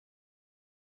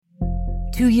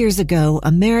2 years ago,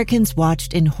 Americans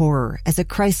watched in horror as a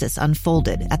crisis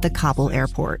unfolded at the Kabul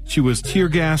airport. She was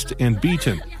tear-gassed and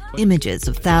beaten. Images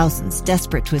of thousands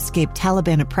desperate to escape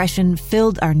Taliban oppression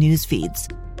filled our news feeds.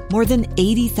 More than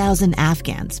 80,000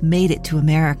 Afghans made it to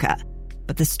America.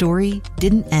 But the story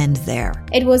didn't end there.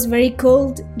 It was very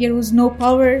cold. There was no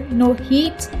power, no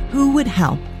heat. Who would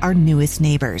help our newest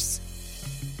neighbors?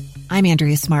 I'm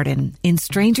Andrea Smartin. In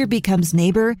Stranger Becomes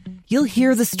Neighbor, you'll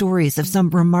hear the stories of some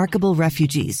remarkable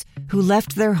refugees who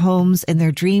left their homes and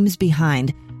their dreams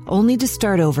behind, only to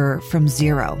start over from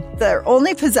zero. Their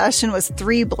only possession was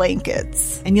 3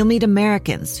 blankets. And you'll meet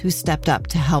Americans who stepped up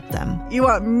to help them. You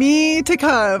want me to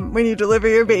come when you deliver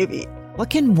your baby. What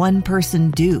can one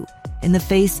person do in the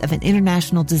face of an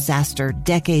international disaster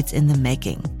decades in the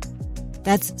making?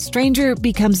 That's Stranger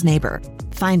Becomes Neighbor.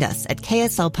 Find us at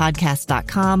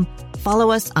kslpodcast.com.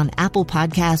 Follow us on Apple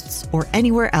Podcasts or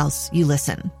anywhere else you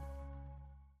listen.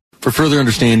 For further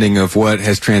understanding of what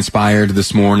has transpired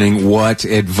this morning, what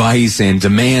advice and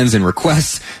demands and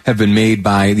requests have been made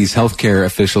by these healthcare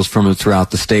officials from throughout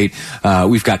the state,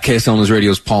 we've got KSL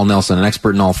Newsradio's Paul Nelson, an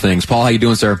expert in all things. Paul, how you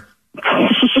doing, sir?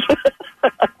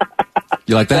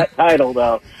 You like that? That title,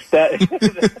 though. That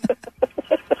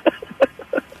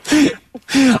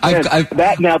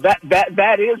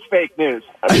is fake news.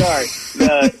 I'm sorry.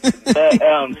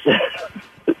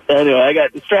 Anyway, I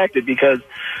got distracted because,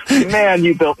 man,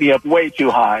 you built me up way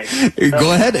too high.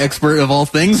 Go ahead, expert of all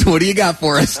things. What do you got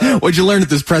for us? What'd you learn at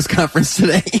this press conference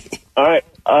today? All right.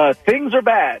 Things are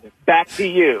bad. Back to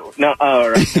you. No, all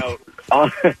right. No.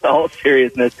 In all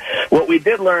seriousness, what we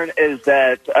did learn is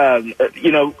that,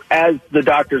 as the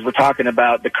doctors were talking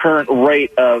about the current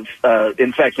rate of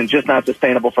infection just not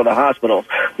sustainable for the hospitals,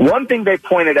 one thing they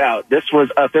pointed out, this was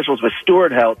officials with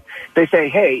Steward Health, they say,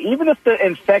 hey, even if the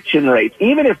infection rates,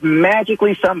 even if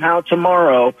magically somehow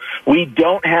tomorrow we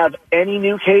don't have any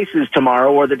new cases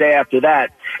tomorrow or the day after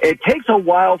that, it takes a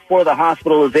while for the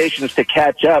hospitalizations to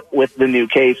catch up with the new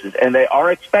cases, and they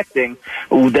are expecting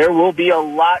there will be a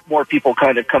lot more people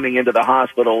kind of coming into the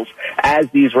hospitals as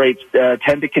these rates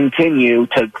tend to continue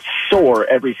to soar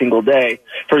every single day.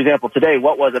 For example, today,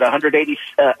 what was it,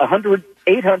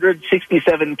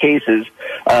 867 cases,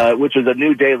 which is a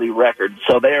new daily record.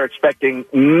 So they are expecting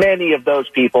many of those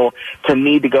people to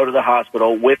need to go to the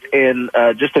hospital within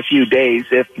just a few days,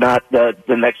 if not the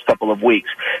next couple of weeks.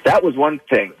 That was one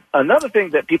thing. Another thing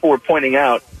that people were pointing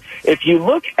out, if you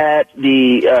look at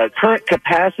the current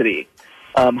capacity,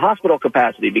 hospital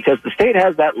capacity, because the state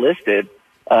has that listed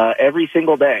every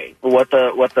single day, what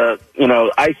the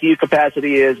ICU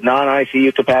capacity is,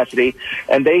 non-ICU capacity,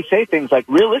 and they say things like,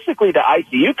 realistically, the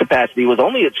ICU capacity was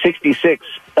only at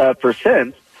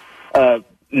 66%,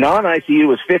 non-ICU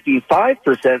was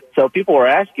 55%, so people were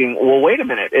asking, well, wait a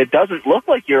minute, it doesn't look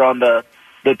like you're on the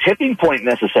tipping point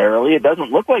necessarily. It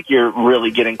doesn't look like you're really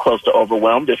getting close to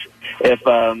overwhelmed if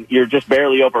you're just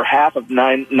barely over half of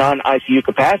non-ICU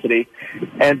capacity.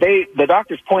 And the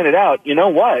doctors pointed out, you know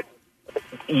what?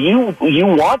 You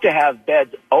want to have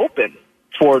beds open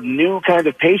for new kind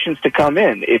of patients to come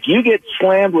in. If you get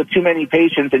slammed with too many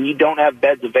patients and you don't have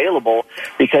beds available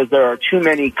because there are too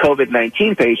many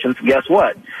COVID-19 patients, guess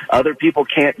what? Other people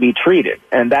can't be treated.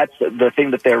 And that's the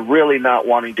thing that they're really not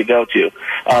wanting to go to.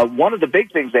 One of the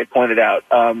big things they pointed out,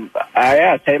 I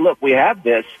asked, hey, look, we have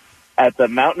this at the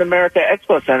Mountain America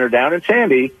Expo Center down in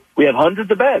Sandy. We have hundreds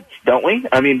of beds, don't we?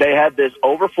 I mean, they had this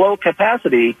overflow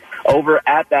capacity over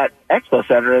at that expo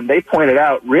center, and they pointed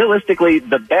out, realistically,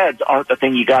 the beds aren't the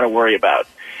thing you got to worry about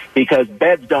because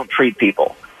beds don't treat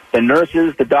people. The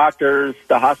nurses, the doctors,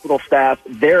 the hospital staff,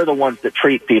 they're the ones that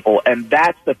treat people, and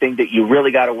that's the thing that you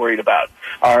really got to worry about.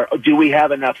 Do we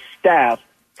have enough staff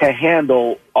to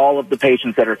handle all of the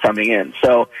patients that are coming in?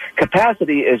 So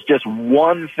capacity is just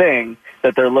one thing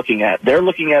that they're looking at. They're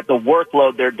looking at the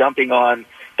workload they're dumping on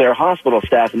their hospital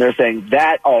staff, and they're saying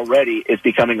that already is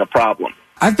becoming a problem.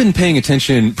 I've been paying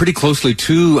attention pretty closely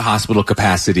to hospital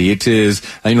capacity. It is,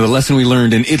 the lesson we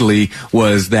learned in Italy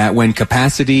was that when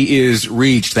capacity is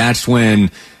reached, that's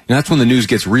when the news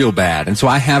gets real bad. And so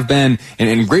I have been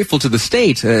and grateful to the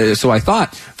state. So I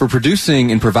thought for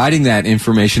producing and providing that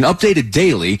information updated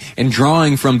daily and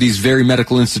drawing from these very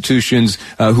medical institutions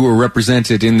who are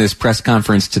represented in this press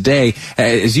conference today.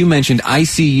 As you mentioned,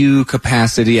 ICU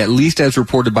capacity, at least as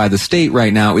reported by the state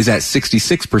right now, is at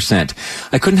 66%.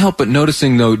 I couldn't help but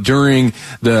noticing, though, during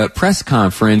the press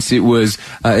conference, it was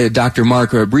Dr.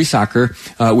 Mark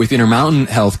Briesacker with Intermountain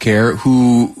Healthcare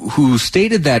who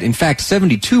stated that, in fact,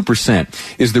 72%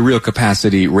 is the real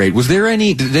capacity rate.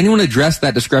 Did anyone address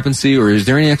that discrepancy, or is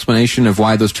there any explanation of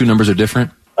why those two numbers are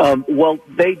different? Well,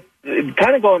 they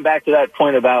kind of going back to that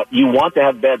point about you want to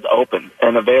have beds open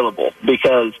and available,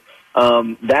 because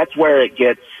that's where it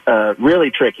gets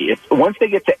really tricky. Once they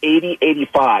get to 80,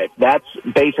 85, that's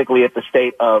basically at the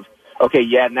state of, okay,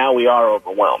 yeah, now we are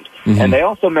overwhelmed. Mm-hmm. And they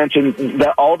also mentioned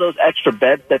that all those extra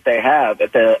beds that they have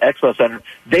at the Expo Center,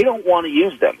 they don't want to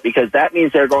use them because that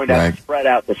means they're going to have to spread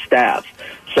out the staff.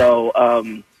 So,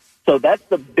 so that's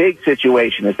the big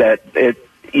situation, is that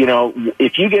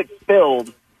if you get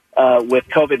filled with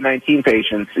COVID-19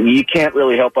 patients, you can't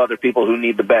really help other people who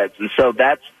need the beds. And so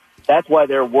that's why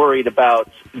they're worried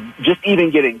about just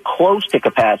even getting close to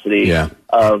capacity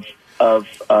of what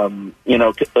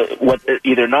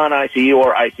either non-ICU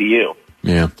or ICU.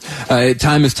 Yeah.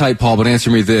 Time is tight, Paul, but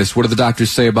answer me this. What do the doctors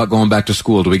say about going back to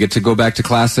school? Do we get to go back to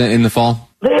class in the fall?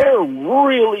 They're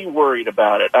really worried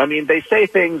about it. I mean, they say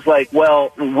things like,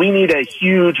 well, we need a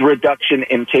huge reduction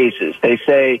in cases. They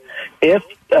say if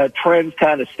trends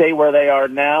kind of stay where they are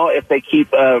now, if they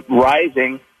keep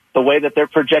rising the way that they're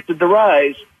projected to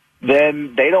rise,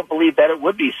 then they don't believe that it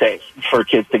would be safe for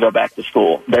kids to go back to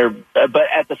school. But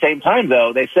at the same time,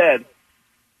 though, they said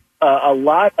a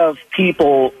lot of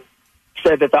people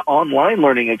said that the online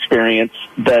learning experience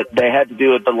that they had to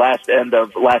do at the end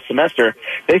of last semester,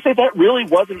 they said that really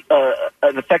wasn't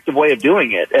an effective way of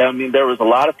doing it. I mean, there was a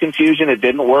lot of confusion. It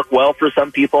didn't work well for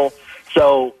some people.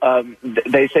 So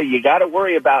they say you got to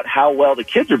worry about how well the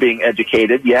kids are being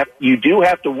educated. You do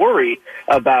have to worry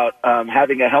about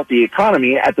having a healthy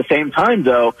economy. At the same time,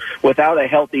 though, without a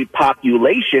healthy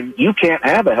population, you can't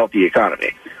have a healthy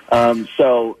economy.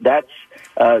 So that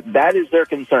is their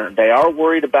concern. They are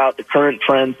worried about the current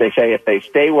trends. They say if they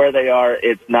stay where they are,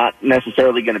 it's not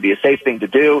necessarily going to be a safe thing to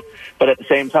do. But at the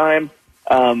same time,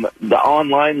 the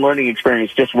online learning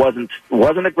experience just wasn't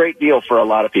a great deal for a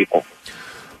lot of people.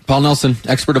 Paul Nelson,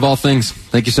 expert of all things.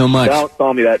 Thank you so much. Don't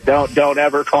call me that. Don't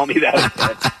ever call me that.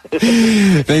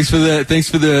 Thanks for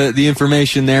the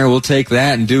information there. We'll take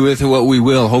that and do with it what we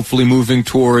will. Hopefully moving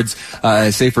towards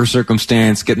a safer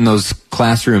circumstance, getting those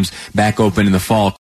classrooms back open in the fall.